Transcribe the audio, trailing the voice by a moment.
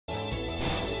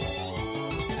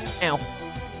Ow.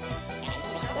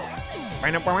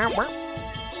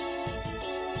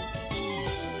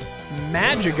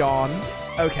 Magigon?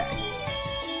 Okay.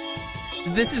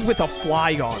 This is with a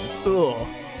Flygon. Ugh.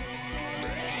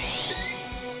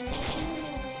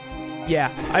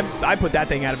 Yeah, I put that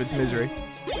thing out of its misery.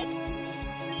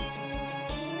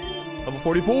 Level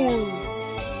 44.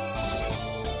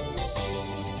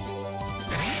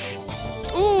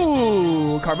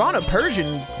 Ooh, Carvana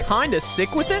Persian kinda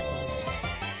sick with it.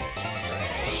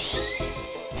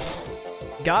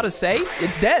 Gotta say,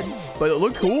 it's dead, but it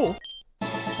looked cool.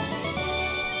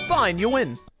 Fine, you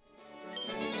win.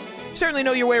 You certainly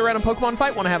know your way around a Pokemon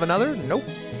fight. Want to have another? Nope.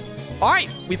 All right,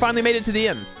 we finally made it to the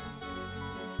inn.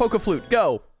 Poke-Flute,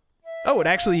 go. Oh, it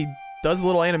actually does a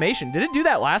little animation. Did it do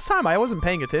that last time? I wasn't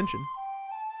paying attention.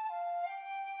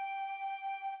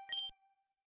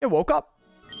 It woke up.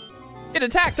 It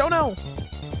attacked, oh no.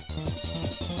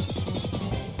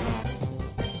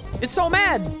 It's so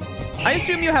mad. I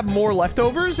assume you have more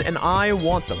leftovers and I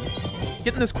want them.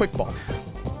 Get in this quick ball.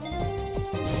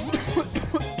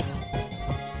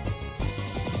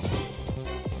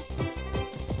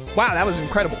 Wow, that was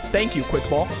incredible. Thank you, quick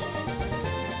ball.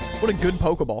 What a good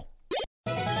Pokeball.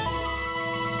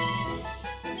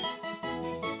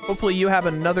 Hopefully you have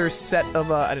another set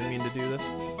of, I didn't mean to do this.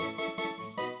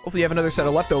 Hopefully you have another set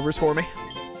of leftovers for me.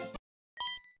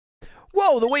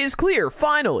 Whoa, the way is clear,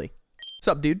 finally. What's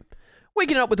up, dude?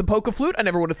 Waking up with the Poke-Flute, I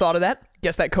never would have thought of that.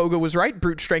 Guess that Koga was right,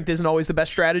 brute strength isn't always the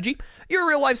best strategy. You're a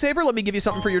real lifesaver, let me give you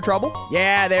something for your trouble.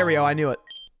 Yeah, there we go, I knew it.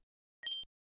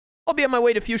 I'll be on my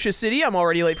way to Fuchsia City, I'm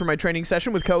already late for my training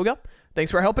session with Koga.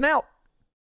 Thanks for helping out.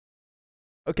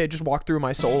 Okay, just walk through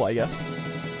my soul, I guess.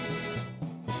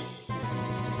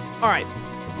 Alright,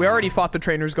 we already fought the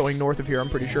trainers going north of here, I'm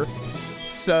pretty sure.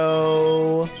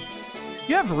 So,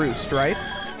 you have Roost, right?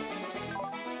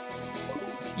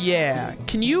 Yeah,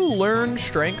 can you learn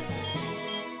Strength?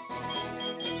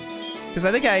 Because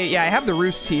I think I have the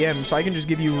Roost TM, so I can just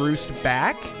give you Roost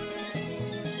back.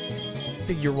 I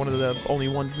think you're one of the only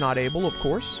ones not able, of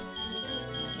course.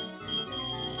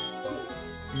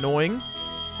 Annoying.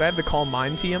 Do I have the Calm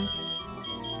Mind TM?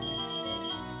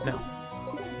 No.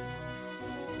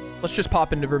 Let's just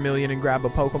pop into Vermilion and grab a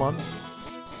Pokemon.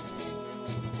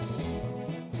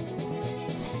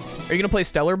 Are you gonna play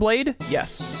Stellar Blade?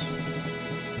 Yes.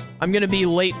 I'm gonna be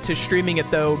late to streaming it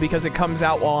though because it comes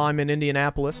out while I'm in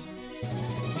Indianapolis.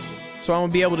 So I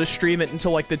won't be able to stream it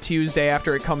until like the Tuesday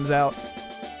after it comes out.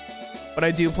 But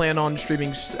I do plan on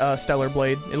streaming Stellar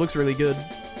Blade. It looks really good.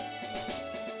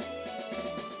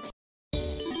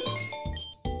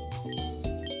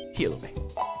 Heal me.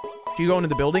 Do you go into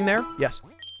the building there? Yes.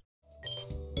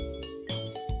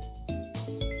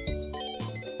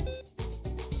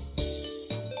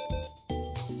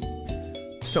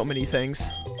 So many things.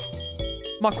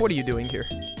 Muck, what are you doing here?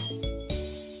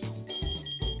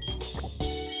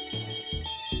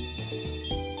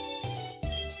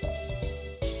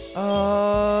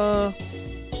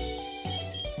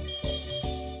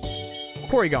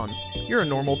 Porygon, you're a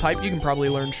normal type. You can probably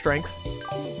learn Strength.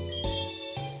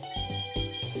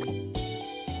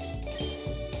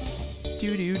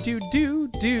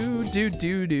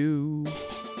 Do-do-do-do-do-do-do-do.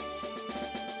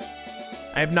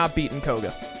 I have not beaten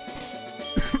Koga.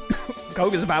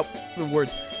 Koga's about the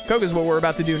words. Koga's what we're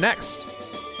about to do next.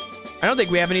 I don't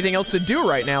think we have anything else to do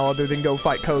right now other than go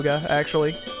fight Koga,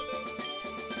 actually.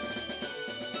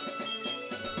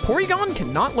 Porygon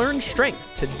cannot learn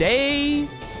Strength. Today,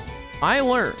 I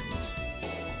learned.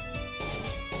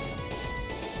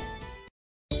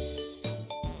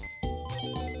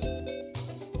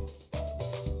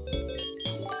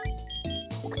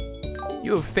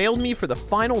 You have failed me for the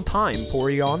final time,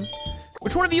 Porygon.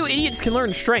 Which one of you idiots can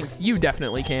learn Strength? You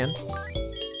definitely can.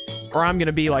 Or I'm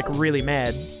gonna be, like, really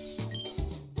mad.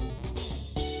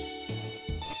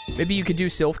 Maybe you could do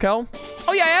Silphco?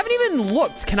 Oh yeah, I haven't even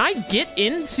looked. Can I get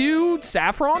into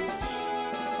Saffron?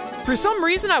 For some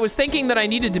reason, I was thinking that I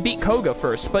needed to beat Koga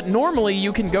first, but normally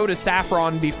you can go to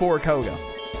Saffron before Koga.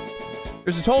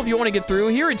 There's a toll if you want to get through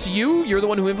here. It's you. You're the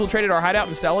one who infiltrated our hideout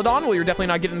in Celadon. Well, you're definitely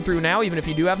not getting through now, even if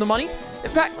you do have the money. In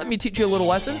fact, let me teach you a little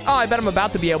lesson. Oh, I bet I'm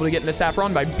about to be able to get into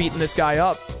Saffron by beating this guy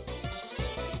up.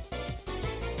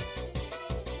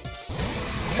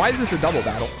 Why is this a double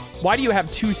battle? Why do you have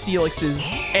 2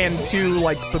 Steelixes and 2,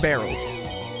 like, Barbarrels?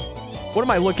 What am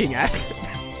I looking at?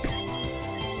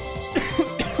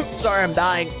 Sorry, I'm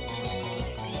dying.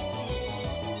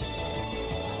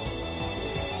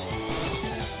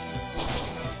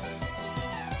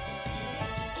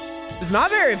 It's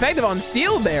not very effective on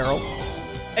Steel Barrel.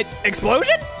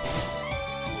 Explosion?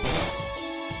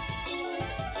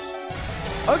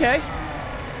 Okay.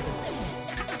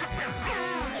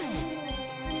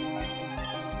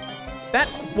 That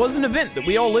was an event that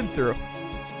we all lived through.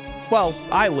 Well,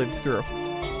 I lived through.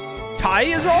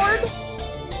 Charizard?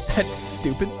 That's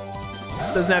stupid.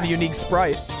 Doesn't have a unique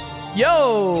sprite.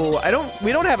 Yo,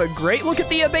 we don't have a great look at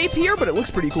the Japeal here, but it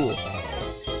looks pretty cool.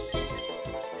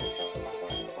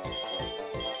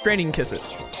 Draining kiss it.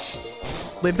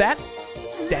 Live that?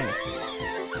 Dang.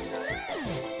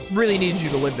 Really needed you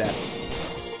to live that.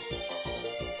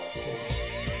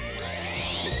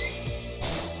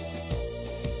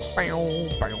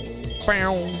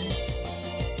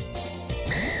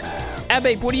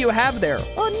 Japeal, what do you have there?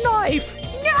 A knife!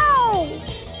 No!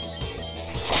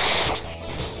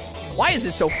 Why is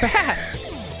it so fast?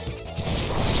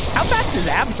 How fast is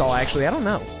Absol, actually? I don't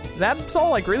know. Is Absol,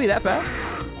 like, really that fast?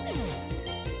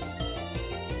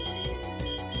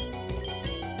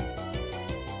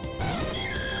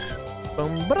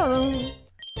 Boom, ba-da.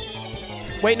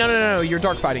 Wait, no. You're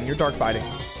dark fighting. You're dark fighting.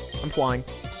 I'm flying.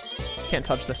 Can't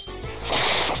touch this.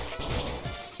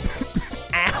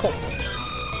 Ow.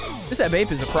 This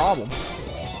Japeal is a problem.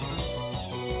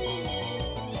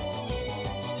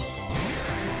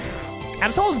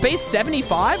 Absol's base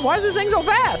 75? Why is this thing so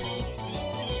fast?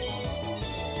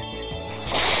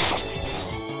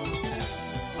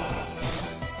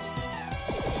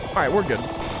 All right, we're good.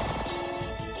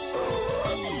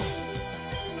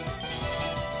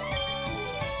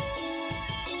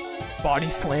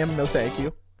 Body slam, no thank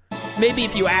you. Maybe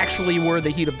if you actually were the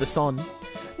heat of the sun.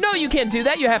 No, you can't do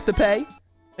that, you have to pay.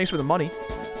 Thanks for the money.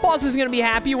 Boss isn't gonna be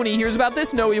happy when he hears about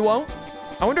this. No, he won't.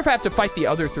 I wonder if I have to fight the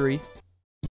other three.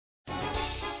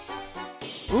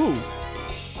 Ooh.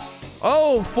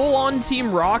 Oh, full-on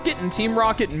Team Rocket and Team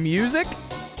Rocket music?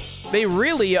 They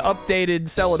really updated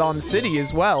Celadon City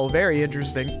as well. Very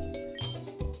interesting.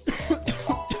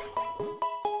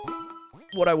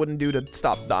 What I wouldn't do to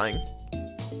stop dying.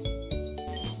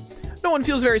 No one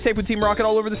feels very safe with Team Rocket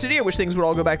all over the city. I wish things would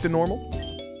all go back to normal.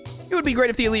 It would be great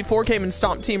if the Elite Four came and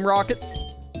stomped Team Rocket.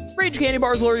 Rage candy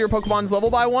bars lower your Pokemon's level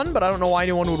by 1, but I don't know why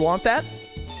anyone would want that.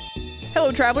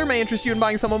 Hello, traveler. May I interest you in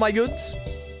buying some of my goods?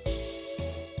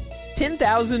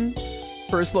 10,000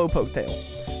 for a slow poke tail.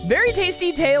 Very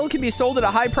tasty tail can be sold at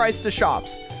a high price to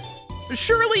shops.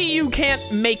 Surely you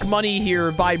can't make money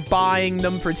here by buying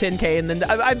them for 10k and then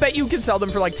I bet you can sell them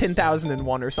for like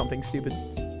 10,001 or something stupid.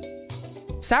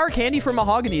 Sour candy from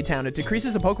Mahogany Town. It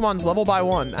decreases a Pokemon's level by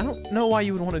 1. I don't know why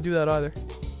you would want to do that either.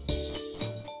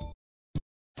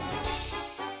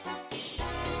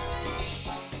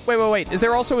 Wait. Is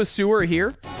there also a sewer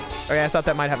here? Okay, I thought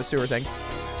that might have a sewer thing.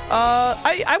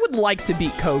 I would like to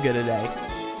beat Koga today.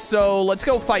 So let's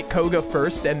go fight Koga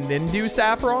first and then do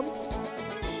Saffron.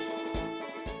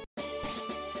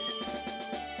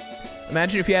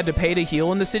 Imagine if you had to pay to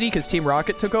heal in the city because Team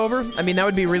Rocket took over. I mean, that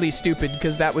would be really stupid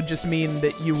because that would just mean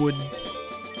that you would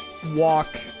walk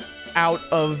out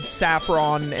of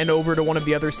Saffron and over to one of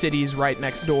the other cities right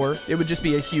next door. It would just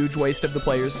be a huge waste of the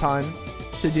player's time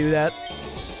to do that.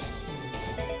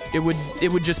 It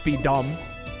would just be dumb,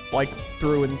 like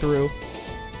through and through.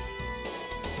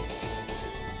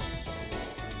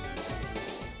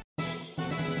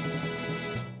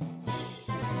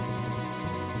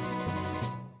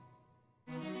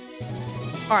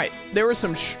 All right, there were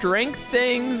some strength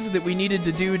things that we needed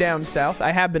to do down south.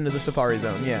 I have been to the Safari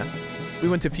Zone, yeah. We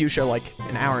went to Fuchsia like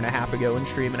an hour and a half ago and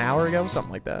stream an hour ago,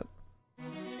 something like that.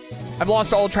 I've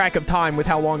lost all track of time with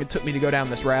how long it took me to go down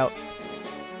this route.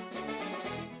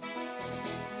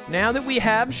 Now that we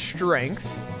have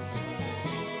strength,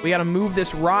 we gotta move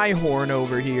this Rhyhorn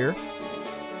over here.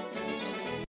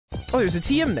 Oh, there's a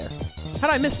TM there. How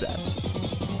did I miss that?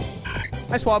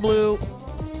 Hi, Swablu.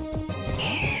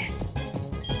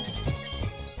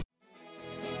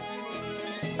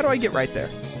 How do I get right there?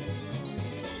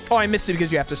 Oh, I missed it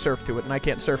because you have to surf to it, and I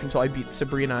can't surf until I beat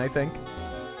Sabrina, I think.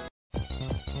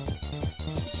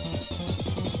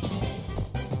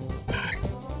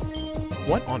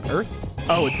 What on earth?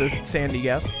 Oh, it's a sandy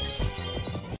gas.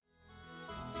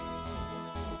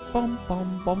 Bum,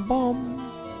 bum, bum, bum.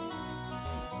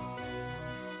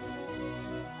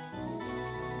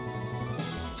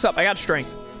 What's up? I got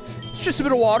strength. It's just a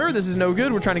bit of water. This is no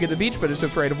good. We're trying to get to the beach, but it's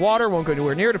afraid of water. Won't go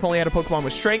anywhere near it. If only I had a Pokemon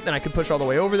with strength, then I could push all the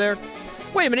way over there.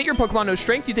 Wait a minute, your Pokemon knows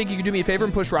strength. You think you could do me a favor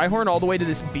and push Rhyhorn all the way to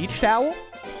this beach towel?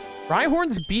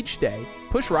 Rhyhorn's beach day.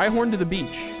 Push Rhyhorn to the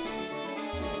beach.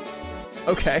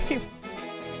 Okay.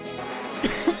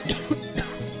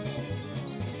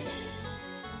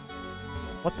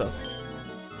 What the?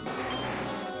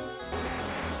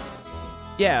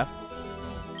 Yeah.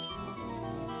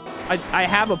 I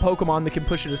have a Pokemon that can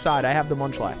push it aside. I have the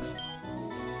Munchlax.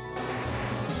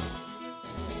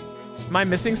 Am I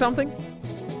missing something?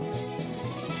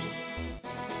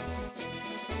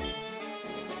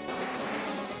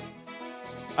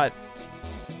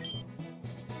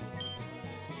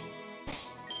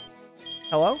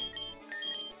 Hello?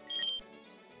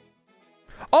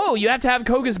 Oh, you have to have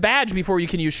Koga's badge before you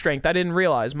can use strength. I didn't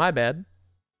realize. My bad.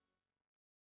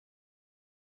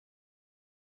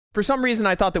 For some reason,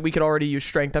 I thought that we could already use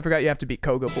strength. I forgot you have to beat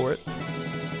Koga for it.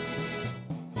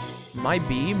 Might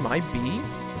be.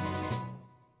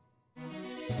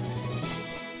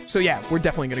 So yeah, we're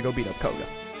definitely gonna go beat up Koga.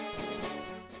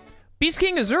 Beast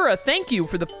King Azura, thank you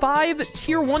for the 5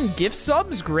 tier 1 gift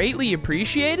subs. Greatly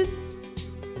appreciated.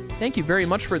 Thank you very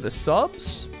much for the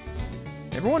subs.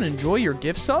 Everyone enjoy your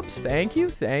gift subs. Thank you,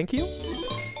 thank you.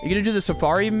 You gonna do the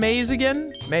safari maze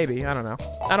again? Maybe, I don't know.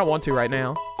 I don't want to right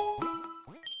now.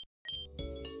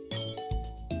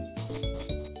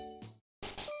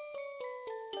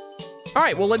 All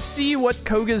right, well, let's see what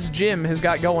Koga's gym has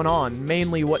got going on.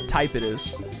 Mainly what type it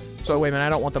is. So wait a minute, I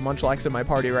don't want the Munchlax in my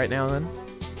party right now then.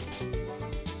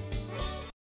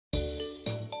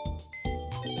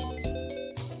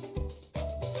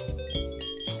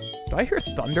 Do I hear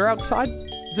thunder outside?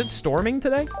 Is it storming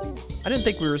today? I didn't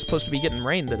think we were supposed to be getting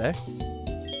rain today.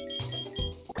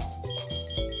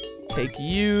 Take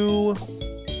you.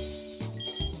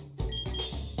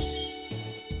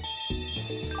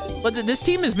 This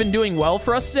team has been doing well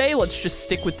for us today. Let's just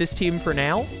stick with this team for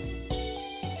now.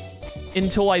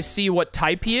 Until I see what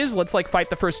type he is. Let's like fight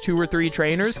the first 2 or 3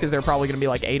 trainers, because there are probably gonna be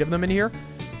like 8 of them in here.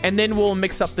 And then we'll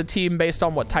mix up the team based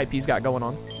on what type he's got going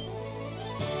on.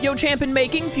 Yo, champ in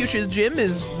making. Fuchsia's gym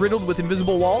is riddled with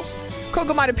invisible walls.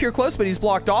 Koga might appear close, but he's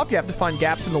blocked off. You have to find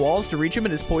gaps in the walls to reach him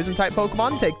and his poison type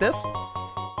Pokemon. Take this.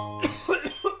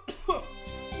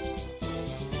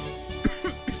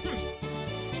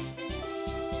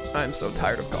 I'm so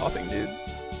tired of coughing, dude.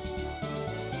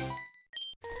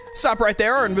 Stop right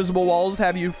there. Our invisible walls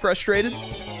have you frustrated.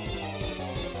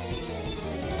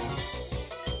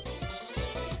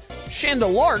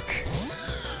 Chandelark.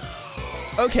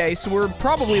 Okay, so we're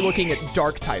probably looking at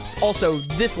dark types. Also,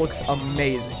 this looks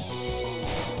amazing.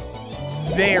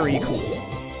 Very cool.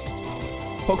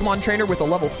 Pokemon trainer with a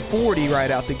level 40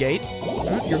 right out the gate.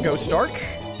 Your Ghost Dark.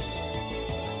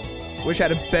 Wish I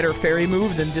had a better fairy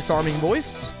move than Disarming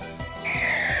Voice.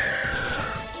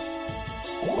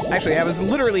 Actually, I was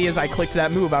literally, as I clicked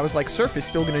that move, I was like, Surf is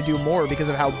still gonna do more because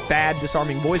of how bad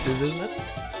Disarming Voice is, isn't it?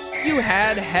 You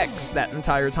had Hex that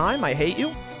entire time. I hate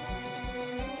you.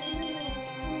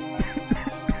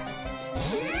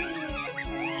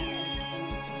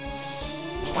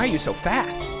 Why are you so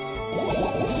fast?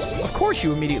 Of course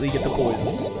you immediately get the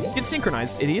poison. Get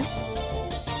synchronized, idiot.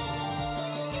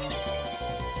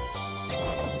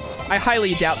 I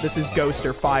highly doubt this is Ghost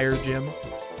or Fire gym.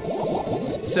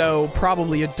 So,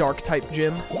 probably a dark type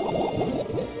gym.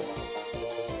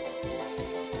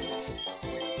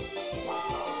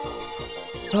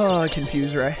 Oh,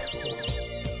 Confuse Ray.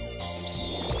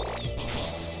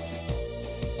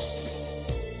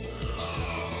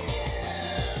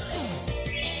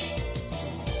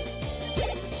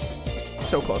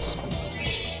 So close.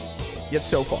 Yet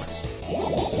so far.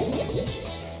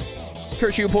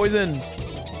 Curse you, poison.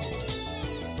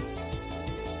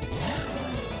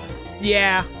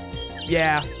 Yeah.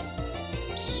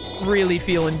 Really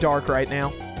feeling dark right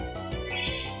now.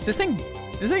 Is this thing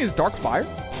is Dark Fire?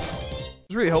 I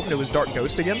was really hoping it was Dark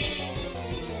Ghost again.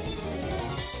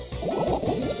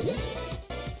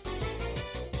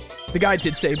 The guy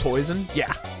did say poison.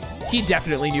 Yeah. He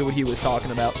definitely knew what he was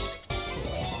talking about.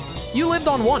 You lived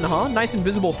on 1, huh? Nice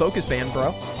invisible focus band,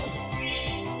 bro.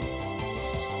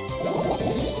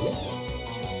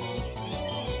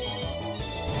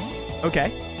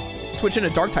 Okay. Switch in a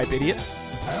dark type, idiot.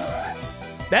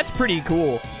 That's pretty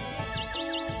cool.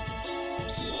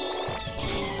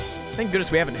 Thank goodness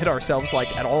we haven't hit ourselves,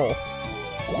 like, at all.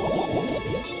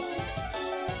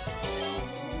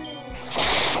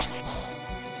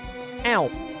 Ow.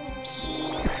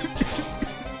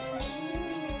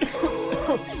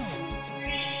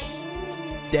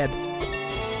 Dead.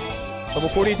 Level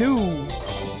 42.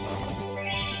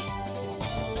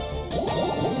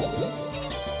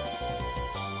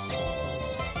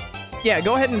 Yeah,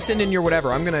 go ahead and send in your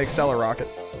whatever. I'm gonna Accelerocket.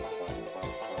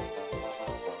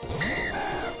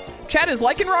 Chat, is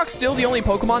Lycanroc still the only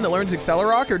Pokemon that learns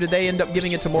Accelerock, or did they end up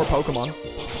giving it to more Pokemon?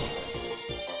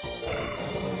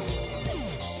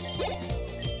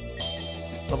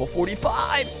 Level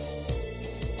 45!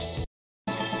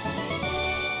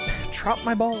 Drop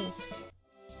my balls.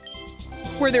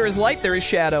 Where there is light, there is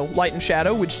shadow. Light and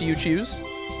shadow, which do you choose?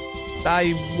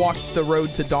 I walked the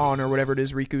road to dawn, or whatever it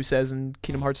is Riku says in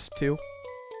Kingdom Hearts 2.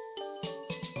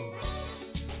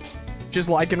 Just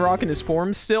Lycanroc in his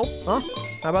form still? Huh?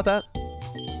 How about that?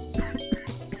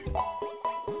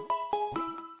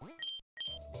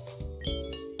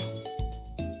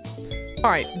 All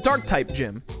right, dark type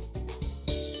gym.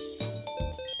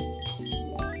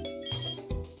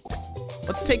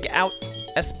 Let's take out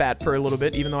S-Bat for a little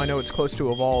bit, even though I know it's close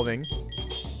to evolving.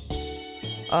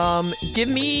 Give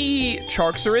me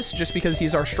Charxorus, just because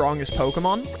he's our strongest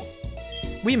Pokemon.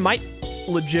 We might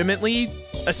legitimately,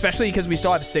 especially because we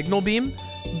still have Signal Beam,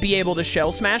 be able to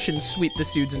Shell Smash and sweep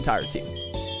this dude's entire team.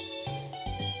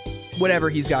 Whatever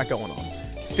he's got going on.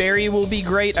 Fairy will be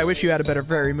great. I wish you had a better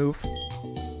Fairy move.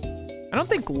 I don't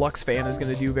think Lux Fan is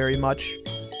going to do very much.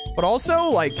 But also,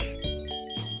 like...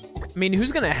 I mean,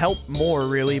 who's going to help more,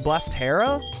 really?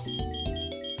 Blastera?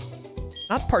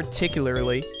 Not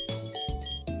particularly.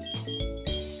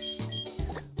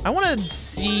 I want to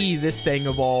see this thing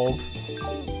evolve.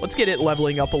 Let's get it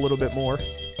leveling up a little bit more.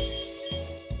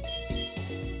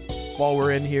 While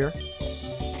we're in here.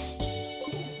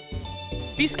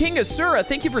 Beast King Asura,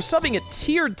 thank you for subbing at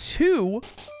tier 2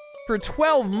 for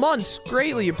 12 months.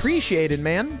 Greatly appreciated,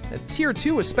 man. At tier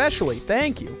 2 especially.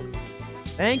 Thank you.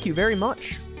 Thank you very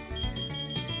much.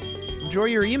 Enjoy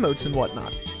your emotes and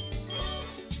whatnot.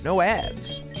 No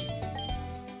ads.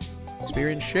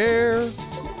 Experience share.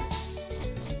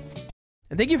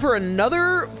 And thank you for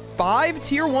another 5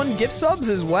 tier 1 gift subs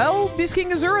as well. Beast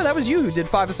King Azura, that was you who did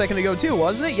 5 a second ago too,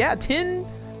 wasn't it? Yeah, 10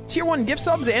 tier 1 gift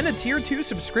subs and a tier 2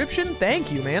 subscription.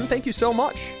 Thank you, man. Thank you so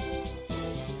much.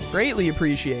 Greatly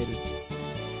appreciated.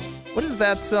 What is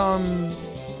that,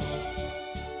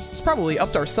 It's probably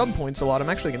upped our sub points a lot. I'm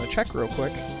actually gonna check real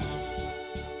quick.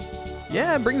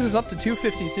 Yeah, it brings us up to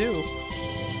 252.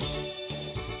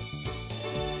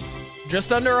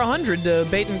 Just under 100 to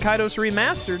Bait and Kaidos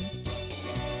Remastered.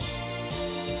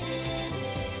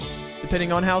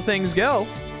 Depending on how things go.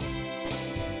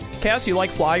 Cass, you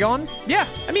like Flygon? Yeah,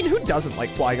 I mean, who doesn't like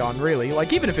Flygon, really?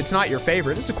 Like, even if it's not your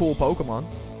favorite, it's a cool Pokemon.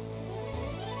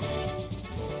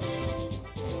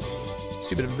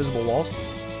 Stupid invisible walls.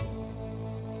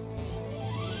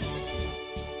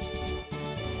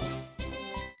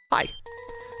 Hi.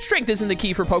 Strength isn't the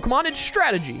key for Pokemon, it's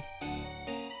strategy.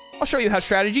 I'll show you how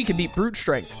strategy can beat brute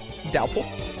strength. Doubtful.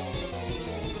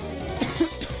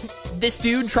 This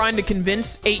dude trying to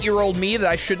convince 8-year-old me that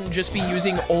I shouldn't just be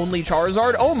using only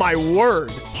Charizard. Oh my word.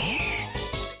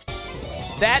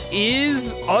 That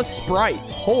is a sprite.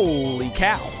 Holy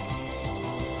cow.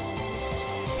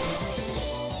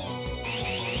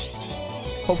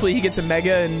 Hopefully he gets a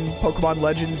Mega in Pokemon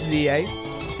Legends ZA.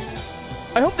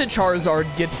 I hope that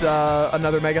Charizard gets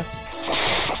another Mega.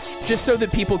 Just so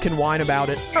that people can whine about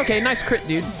it. Okay, nice crit,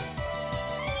 dude.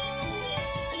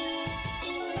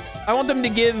 I want them to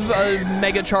give a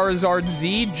Mega Charizard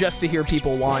Z just to hear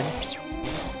people whine.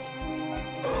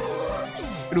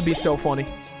 It'll be so funny.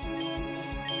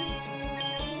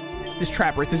 This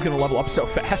Trapperth is gonna level up so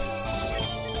fast.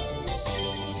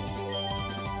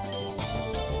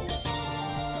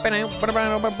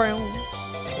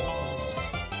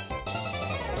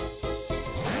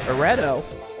 Eretto.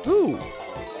 Ooh.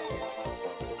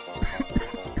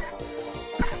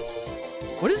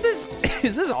 What is this?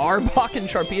 Is this Arbok and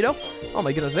Sharpedo? Oh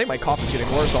my goodness, I think my cough is getting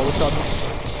worse all of a sudden.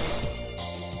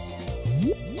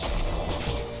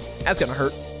 That's gonna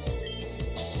hurt.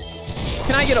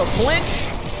 Can I get a flinch?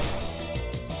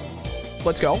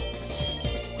 Let's go.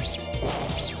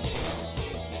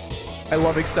 I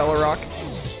love Accelerock.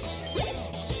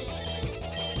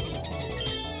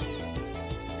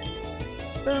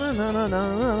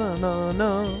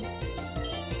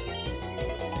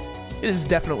 It is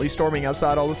definitely storming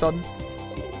outside all of a sudden.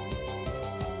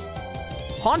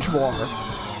 Haunchwar.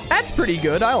 That's pretty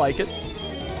good. I like it.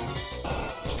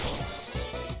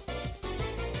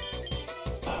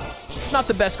 Not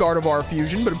the best Gardevoir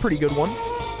fusion, but a pretty good one.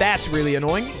 That's really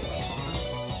annoying.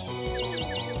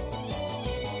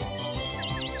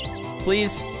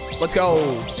 Please, let's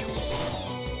go.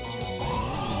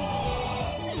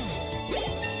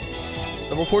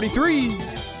 Level 43.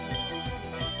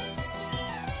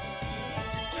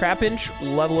 Trapinch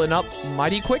leveling up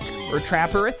mighty quick, or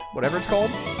Trapperith, whatever it's called.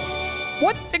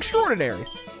 What? Extraordinary.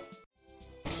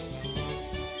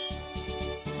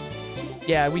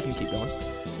 Yeah, we can keep going.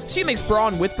 She makes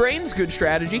brawn with brains, good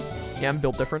strategy. Yeah, I'm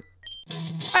built different.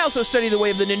 I also study the way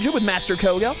of the ninja with Master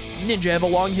Koga. Ninja have a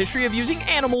long history of using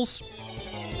animals.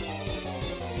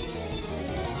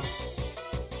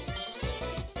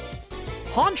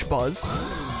 Haunchbuzz?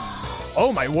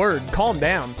 Oh my word, calm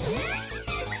down.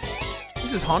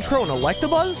 This is Honchkrow and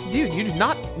Electabuzz? Dude, you do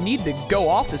not need to go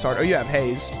off this hard. Oh, you have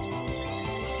Haze.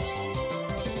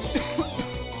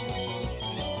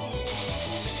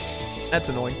 That's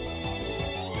annoying.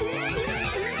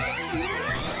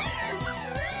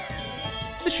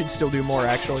 This should still do more,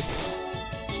 actually.